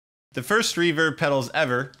The first reverb pedals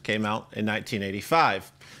ever came out in 1985,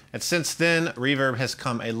 and since then, reverb has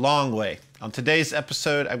come a long way. On today's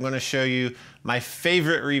episode, I'm going to show you my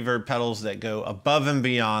favorite reverb pedals that go above and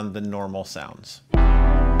beyond the normal sounds.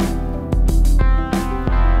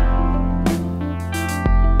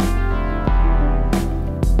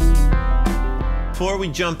 Before we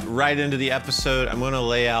jump right into the episode, I'm going to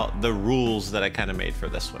lay out the rules that I kind of made for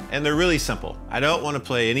this one. And they're really simple. I don't want to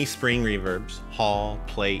play any spring reverbs, hall,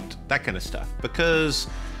 plate, that kind of stuff, because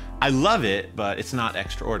I love it, but it's not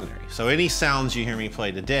extraordinary. So any sounds you hear me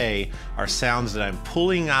play today are sounds that I'm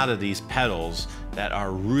pulling out of these pedals that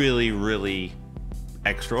are really, really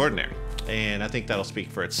extraordinary. And I think that'll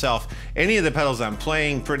speak for itself. Any of the pedals I'm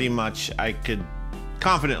playing, pretty much I could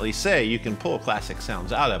confidently say you can pull classic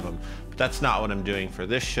sounds out of them. That's not what I'm doing for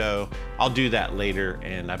this show. I'll do that later,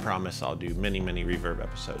 and I promise I'll do many, many reverb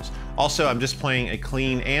episodes. Also, I'm just playing a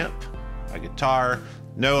clean amp, a guitar,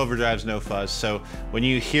 no overdrives, no fuzz. So when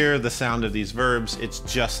you hear the sound of these verbs, it's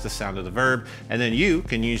just the sound of the verb. And then you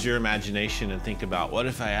can use your imagination and think about, what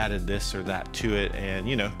if I added this or that to it, and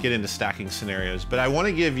get into stacking scenarios. But I want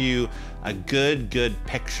to give you a good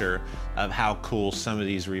picture of how cool some of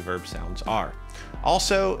these reverb sounds are.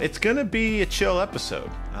 Also, it's gonna be a chill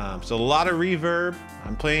episode. So a lot of reverb.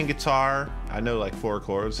 I'm playing guitar. I know like 4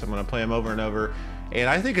 chords. I'm gonna play them over and over. And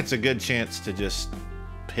I think it's a good chance to just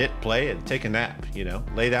hit play and take a nap,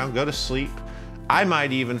 lay down, go to sleep. I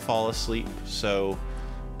might even fall asleep. So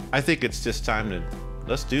I think it's just time to,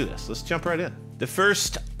 let's do this. Let's jump right in. The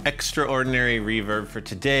first extraordinary reverb for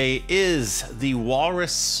today is the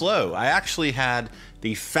Walrus Slo. I actually had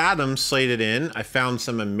the Fathom slated in. I found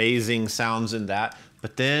some amazing sounds in that,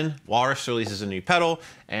 but then Walrus releases a new pedal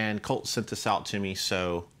and Colt sent this out to me,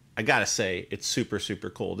 so I gotta say, it's super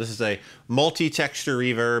cool. This is a multi-texture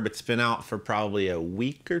reverb. It's been out for probably a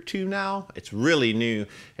week or 2 now. It's really new,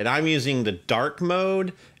 and I'm using the dark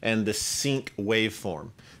mode and the sync waveform.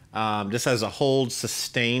 This has a hold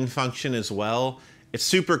sustain function as well. It's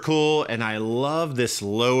super cool, and I love this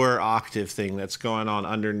lower octave thing that's going on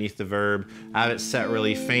underneath the verb. I have it set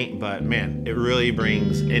really faint, but man, it really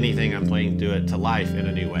brings anything I'm playing to it to life in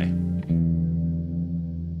a new way.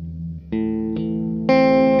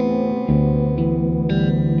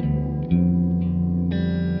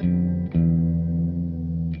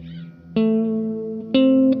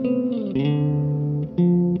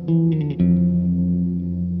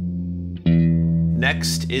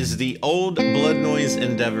 Next is the Old Blood Noise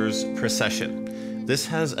Endeavor's Procession. This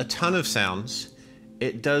has a ton of sounds.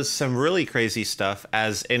 It does some really crazy stuff,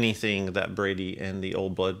 as anything that Brady and the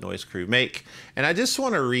Old Blood Noise crew make. And I just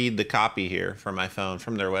want to read the copy here from my phone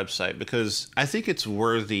from their website, because I think it's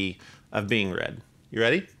worthy of being read. You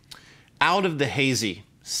ready? Out of the hazy,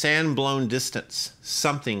 sand-blown distance,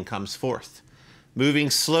 something comes forth. Moving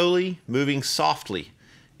slowly, moving softly.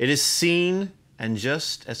 It is seen and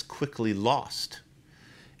just as quickly lost.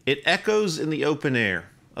 It echoes in the open air,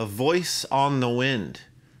 a voice on the wind.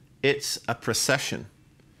 It's a procession,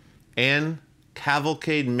 and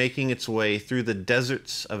cavalcade making its way through the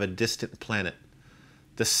deserts of a distant planet.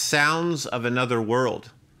 The sounds of another world,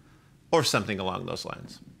 or something along those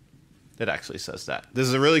lines. It actually says that. This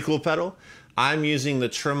is a really cool pedal. I'm using the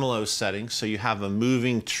tremolo setting, so you have a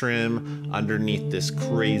moving trim underneath this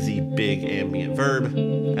crazy big ambient verb,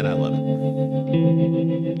 and I love it.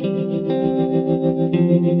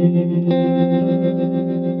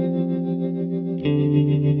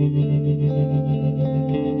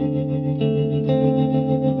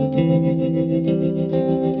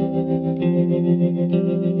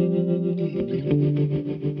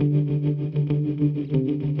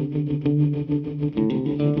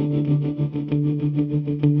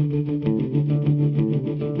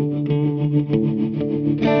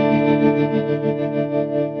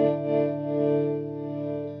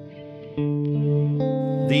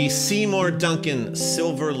 The Seymour Duncan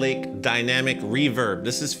Silver Lake Dynamic Reverb.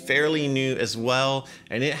 This is fairly new as well,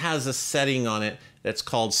 and it has a setting on it that's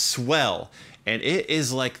called Swell. And it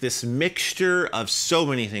is like this mixture of so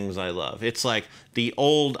many things I love. It's like the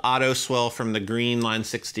old auto swell from the green Line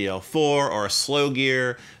 60L4 or a slow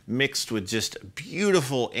gear mixed with just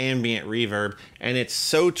beautiful ambient reverb. And it's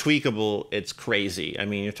so tweakable, it's crazy. I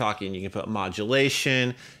mean, you're talking, you can put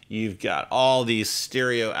modulation, you've got all these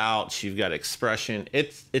stereo outs, you've got expression.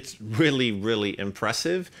 It's really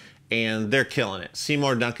impressive. And they're killing it.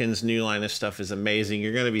 Seymour Duncan's new line of stuff is amazing.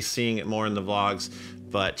 You're gonna be seeing it more in the vlogs,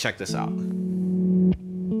 but check this out.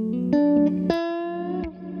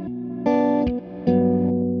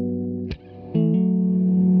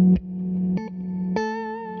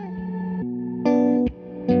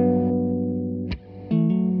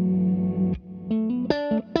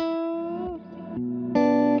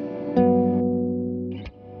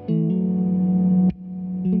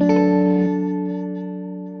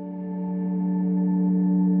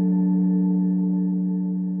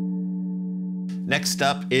 Next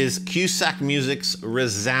up is Cusack Music's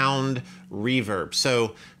Resound Reverb.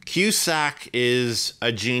 So Cusack is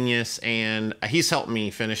a genius, and he's helped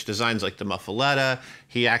me finish designs like the Muffaletta.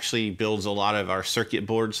 He actually builds a lot of our circuit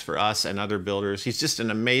boards for us and other builders. He's just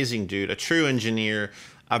an amazing dude, a true engineer,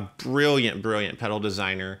 a brilliant, brilliant pedal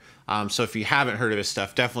designer. So if you haven't heard of his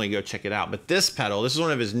stuff, definitely go check it out. But this pedal, this is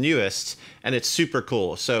one of his newest, and it's super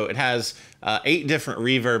cool. So it has 8 different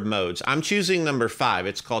reverb modes. I'm choosing number 5.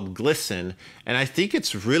 It's called Glisten, and I think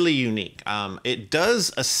it's really unique. It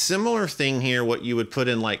does a similar thing here, what you would put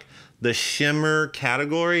in like the shimmer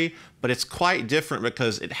category, but it's quite different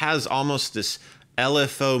because it has almost this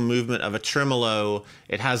LFO movement of a tremolo.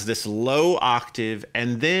 It has this low octave,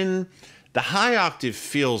 and then the high octave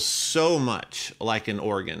feels so much like an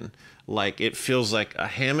organ. Like it feels like a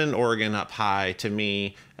Hammond organ up high to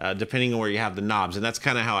me, depending on where you have the knobs. And that's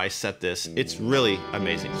kind of how I set this. It's really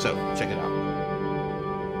amazing. So check it out.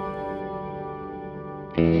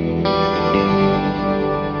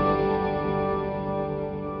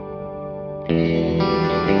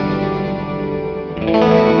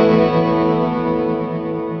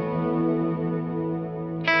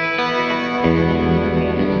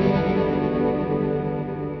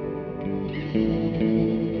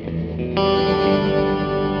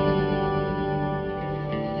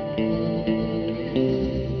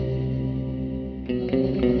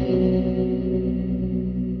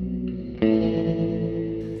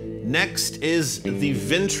 Next is the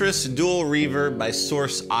Ventris Dual Reverb by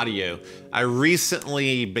Source Audio. I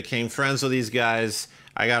recently became friends with these guys.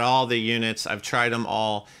 I got all the units, I've tried them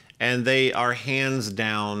all, and they are hands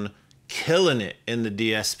down killing it in the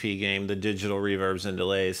DSP game, the digital reverbs and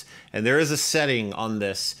delays. And there is a setting on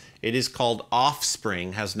this. It is called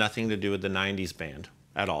Offspring, has nothing to do with the 90s band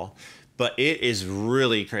at all. But it is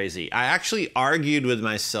really crazy. I actually argued with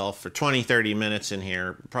myself for 20-30 minutes in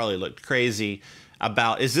here, probably looked crazy,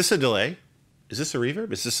 about, is this a delay? Is this a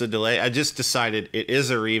reverb? Is this a delay? I just decided it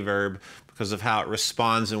is a reverb because of how it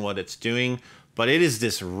responds and what it's doing. But it is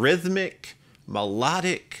this rhythmic,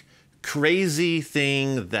 melodic, crazy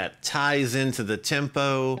thing that ties into the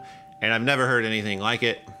tempo. And I've never heard anything like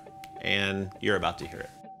it. And you're about to hear it.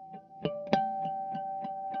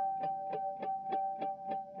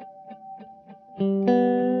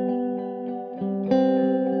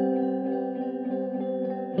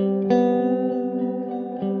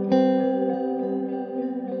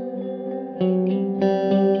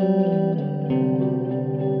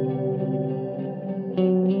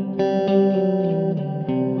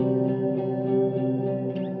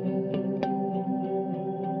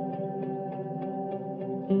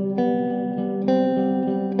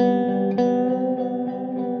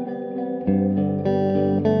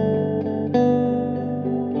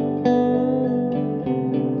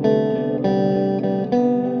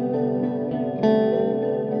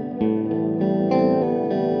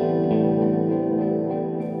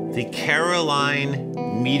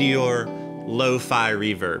 Météore lo-fi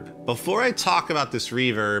reverb. Before I talk about this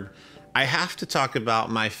reverb, I have to talk about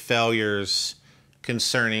my failures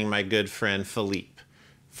concerning my good friend Philippe.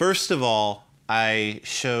 First of all, I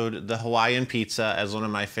showed the Hawaiian pizza as one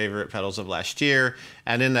of my favorite pedals of last year,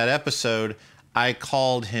 and in that episode, I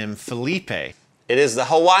called him Felipe. It is the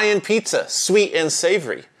Hawaiian pizza, sweet and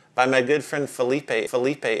savory, by my good friend Felipe.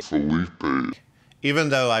 Even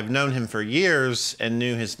though I've known him for years and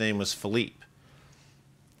knew his name was Philippe.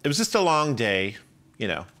 It was just a long day, you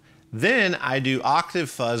know. Then I do Octave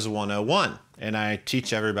Fuzz 101, and I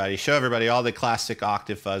teach everybody, show everybody all the classic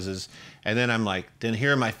octave fuzzes, and then I'm like, then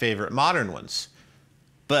here are my favorite modern ones.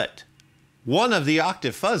 But one of the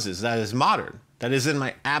octave fuzzes that is modern, that is in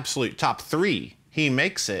my absolute top 3, he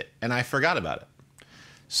makes it, and I forgot about it.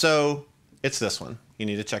 So it's this one. You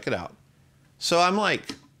need to check it out. So I'm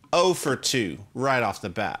like 0 for 2 right off the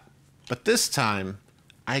bat. But this time,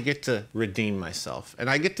 I get to redeem myself, and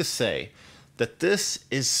I get to say that this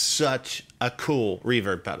is such a cool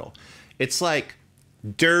reverb pedal. It's like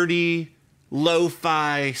dirty,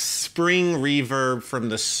 lo-fi spring reverb from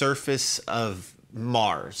the surface of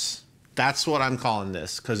Mars. That's what I'm calling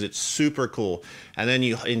this, because it's super cool. And then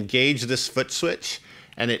you engage this foot switch,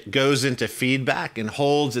 and it goes into feedback and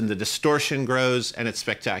holds, and the distortion grows, and it's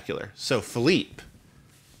spectacular. So Philippe,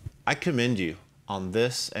 I commend you on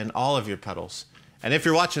this and all of your pedals. And if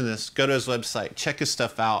you're watching this, go to his website, check his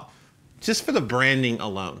stuff out, just for the branding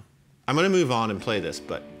alone. I'm gonna move on and play this,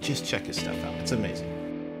 but just check his stuff out. It's amazing.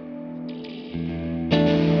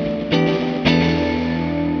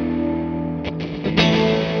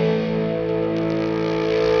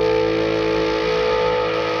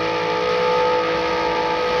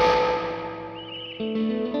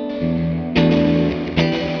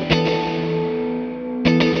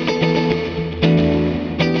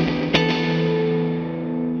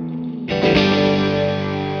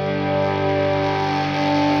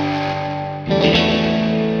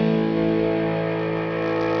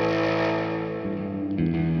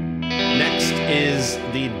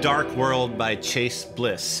 is The Dark World by Chase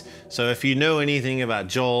Bliss. So if you know anything about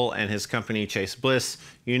Joel and his company Chase Bliss,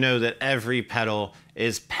 you know that every pedal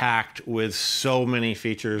is packed with so many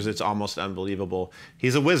features, it's almost unbelievable.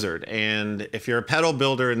 He's a wizard, and if you're a pedal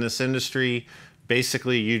builder in this industry,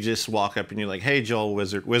 basically you just walk up and you're like, hey Joel,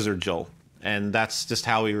 wizard Joel. And that's just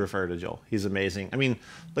how we refer to Joel. He's amazing. I mean,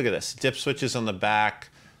 look at this, dip switches on the back.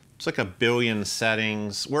 It's like 1 billion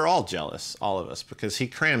settings. We're all jealous, all of us, because he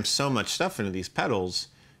crams so much stuff into these pedals.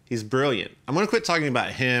 He's brilliant. I'm gonna quit talking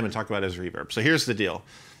about him and talk about his reverb. So here's the deal.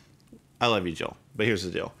 I love you, Joel, but here's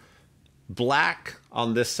the deal. Black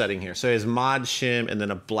on this setting here. So his mod shim and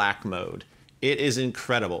then a black mode. It is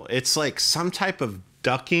incredible. It's like some type of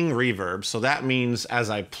ducking reverb. So that means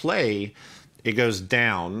as I play, it goes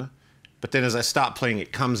down, but then as I stop playing,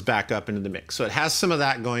 it comes back up into the mix. So it has some of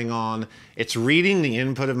that going on. It's reading the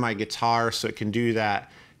input of my guitar, so it can do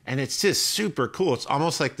that. And it's just super cool. It's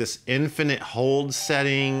almost like this infinite hold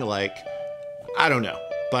setting. Like, I don't know,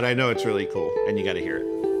 but I know it's really cool and you gotta hear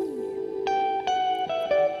it.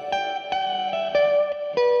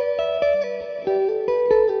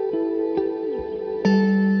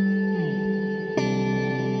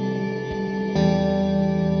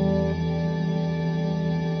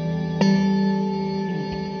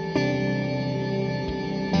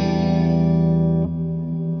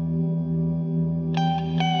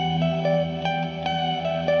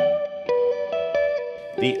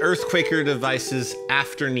 The Earthquaker Devices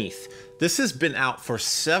Afterneath. This has been out for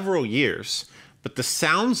several years, but the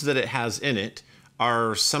sounds that it has in it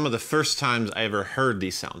are some of the first times I ever heard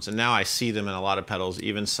these sounds. And now I see them in a lot of pedals,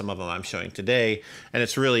 even some of them I'm showing today, and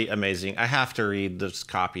it's really amazing. I have to read this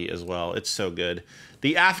copy as well. It's so good.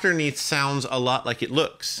 The Afterneath sounds a lot like it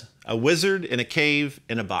looks. A wizard in a cave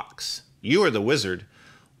in a box. You are the wizard,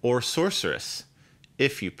 or sorceress,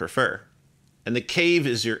 if you prefer. And the cave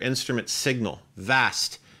is your instrument signal,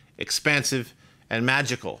 vast, expansive, and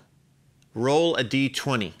magical. Roll a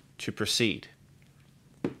d20 to proceed.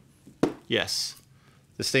 Yes,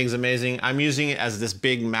 this thing's amazing. I'm using it as this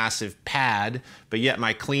big, massive pad, but yet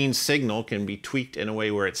my clean signal can be tweaked in a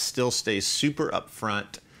way where it still stays super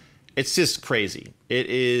upfront. It's just crazy. It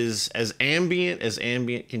is as ambient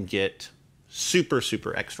can get. Super,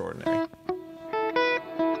 super extraordinary.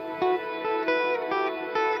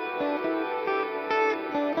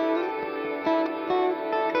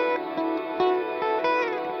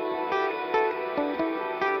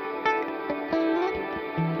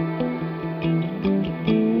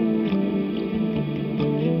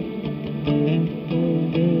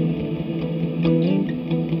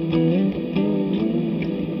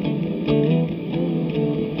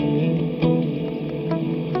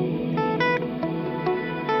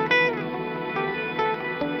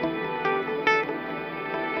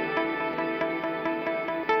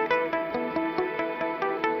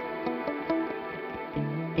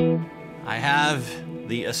 I have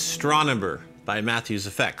the Astronomer by Matthews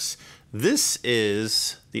Effects. This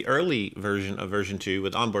is the early version of version 2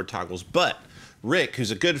 with onboard toggles, but Rick,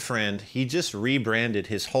 who's a good friend, he just rebranded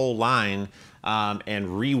his whole line and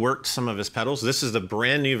reworked some of his pedals. This is the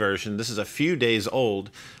brand new version. This is a few days old.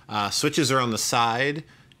 Switches are on the side.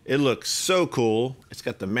 It looks so cool. It's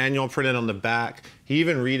got the manual printed on the back. He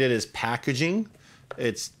even redid his packaging.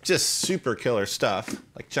 It's just super killer stuff.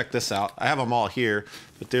 Like, check this out. I have them all here,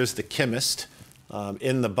 but there's the chemist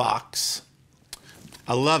in the box.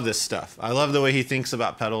 I love this stuff. I love the way he thinks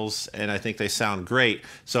about pedals, and I think they sound great.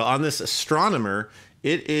 So on this Astronomer,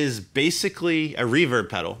 it is basically a reverb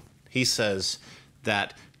pedal. He says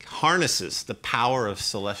that harnesses the power of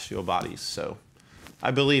celestial bodies. So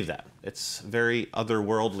I believe that. It's very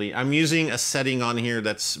otherworldly. I'm using a setting on here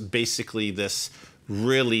that's basically this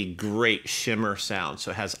really great shimmer sound.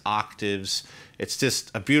 So it has octaves. It's just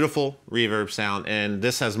a beautiful reverb sound, and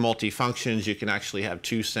this has multi-functions. You can actually have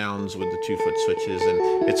 2 sounds with the 2-foot switches,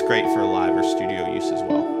 and it's great for live or studio use as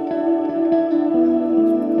well.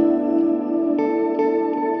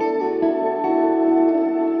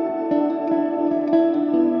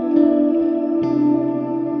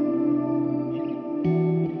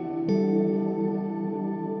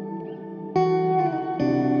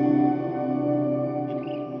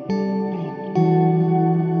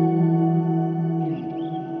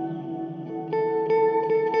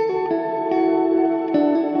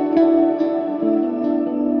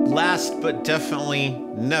 Last but definitely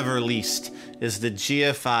never least is the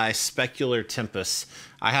GFI Specular Tempus.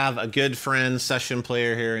 I have a good friend, session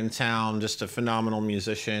player here in town, just a phenomenal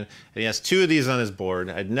musician, and he has 2 of these on his board.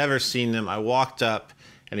 I'd never seen them. I walked up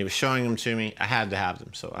and he was showing them to me. I had to have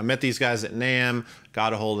them. So I met these guys at NAMM,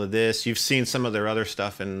 got a hold of this. You've seen some of their other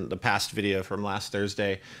stuff in the past video from last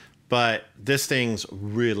Thursday. but this thing's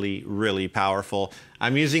really, really powerful.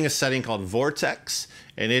 I'm using a setting called Vortex,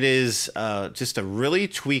 and it is just a really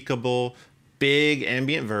tweakable, big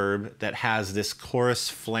ambient verb that has this chorus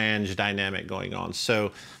flange dynamic going on.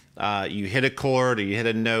 So you hit a chord or you hit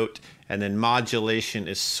a note, and then modulation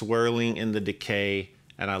is swirling in the decay,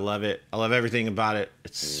 and I love it. I love everything about it.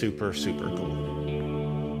 It's super, super cool.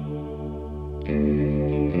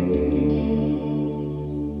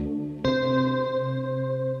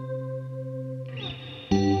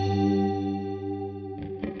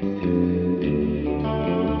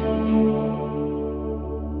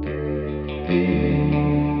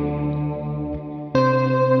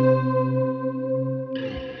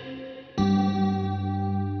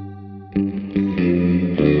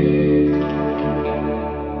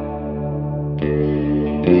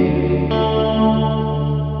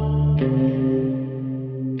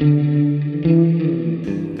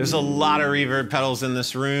 There's a lot of reverb pedals in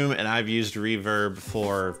this room, and I've used reverb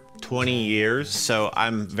for 20 years, so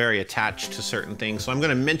I'm very attached to certain things. So I'm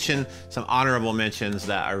gonna mention some honorable mentions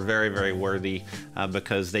that are very, very worthy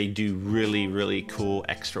because they do really, really cool,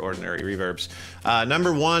 extraordinary reverbs.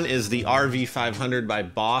 Number one is the RV500 by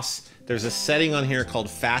Boss. There's a setting on here called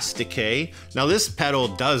Fast Decay. Now this pedal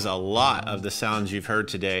does a lot of the sounds you've heard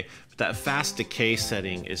today, but that fast decay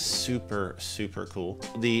setting is super, super cool.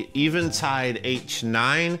 The Eventide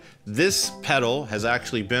H9, this pedal has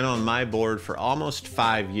actually been on my board for almost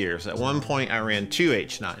 5 years. At one point I ran 2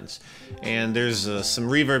 H9s, and there's some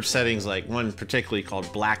reverb settings, like one particularly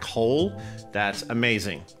called Black Hole, that's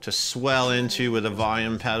amazing to swell into with a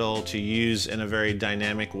volume pedal, to use in a very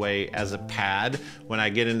dynamic way as a pad when I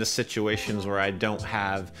get into situations where I don't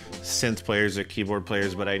have synth players or keyboard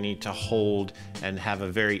players, but I need to hold and have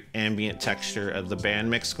a very ambient texture of the band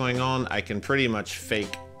mix going on. I can pretty much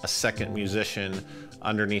fake a second musician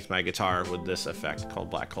underneath my guitar with this effect called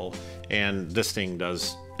Black Hole, and this thing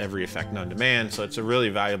does every effect known to man, so it's a really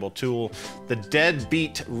valuable tool. The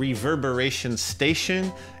Deadbeat Reverberation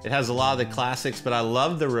Station, it has a lot of the classics, but I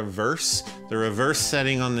love the reverse. The reverse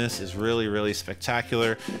setting on this is really, really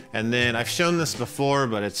spectacular. And then I've shown this before,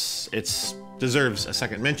 but it's deserves a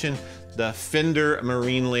second mention. The Fender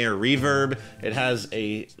Marine Layer Reverb. It has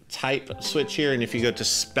a type switch here, and if you go to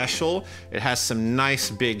Special, it has some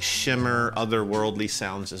nice big shimmer, otherworldly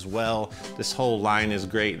sounds as well. This whole line is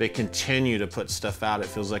great. They continue to put stuff out, it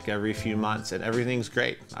feels like every few months, and everything's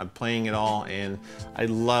great. I'm playing it all, and I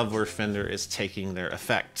love where Fender is taking their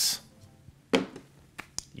effects.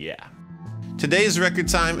 Yeah. Today's record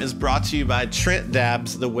time is brought to you by Trent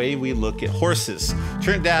Dabbs, The Way We Look at Horses.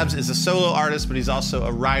 Trent Dabbs is a solo artist, but he's also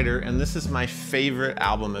a writer, and this is my favorite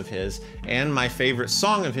album of his, and my favorite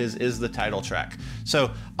song of his is the title track.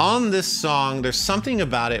 So on this song, there's something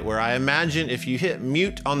about it where I imagine if you hit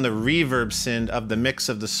mute on the reverb send of the mix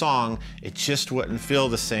of the song, it just wouldn't feel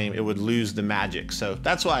the same, it would lose the magic. So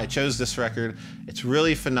that's why I chose this record. It's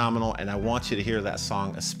really phenomenal, and I want you to hear that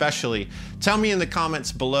song especially. Tell me in the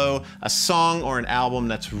comments below a song or an album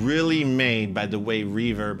that's really made by the way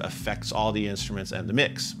reverb affects all the instruments and the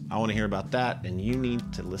mix. I want to hear about that, and you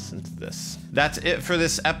need to listen to this. That's it for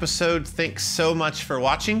this episode. Thanks so much for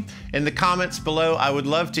watching. In the comments below, I would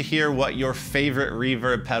love to hear what your favorite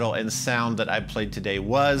reverb pedal and sound that I played today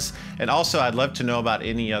was. And also, I'd love to know about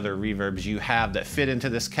any other reverbs you have that fit into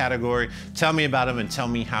this category. Tell me about them and tell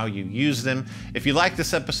me how you use them. If you like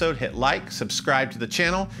this episode, hit like, subscribe to the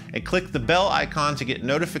channel, and click the bell icon to get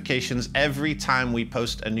notifications every time we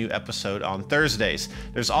post a new episode on Thursdays.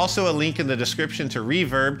 There's also a link in the description to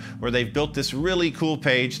Reverb, where they've built this really cool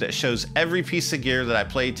page that shows every piece of gear that I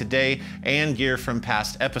played today and gear from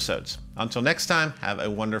past episodes. Until next time, have a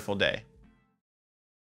wonderful day.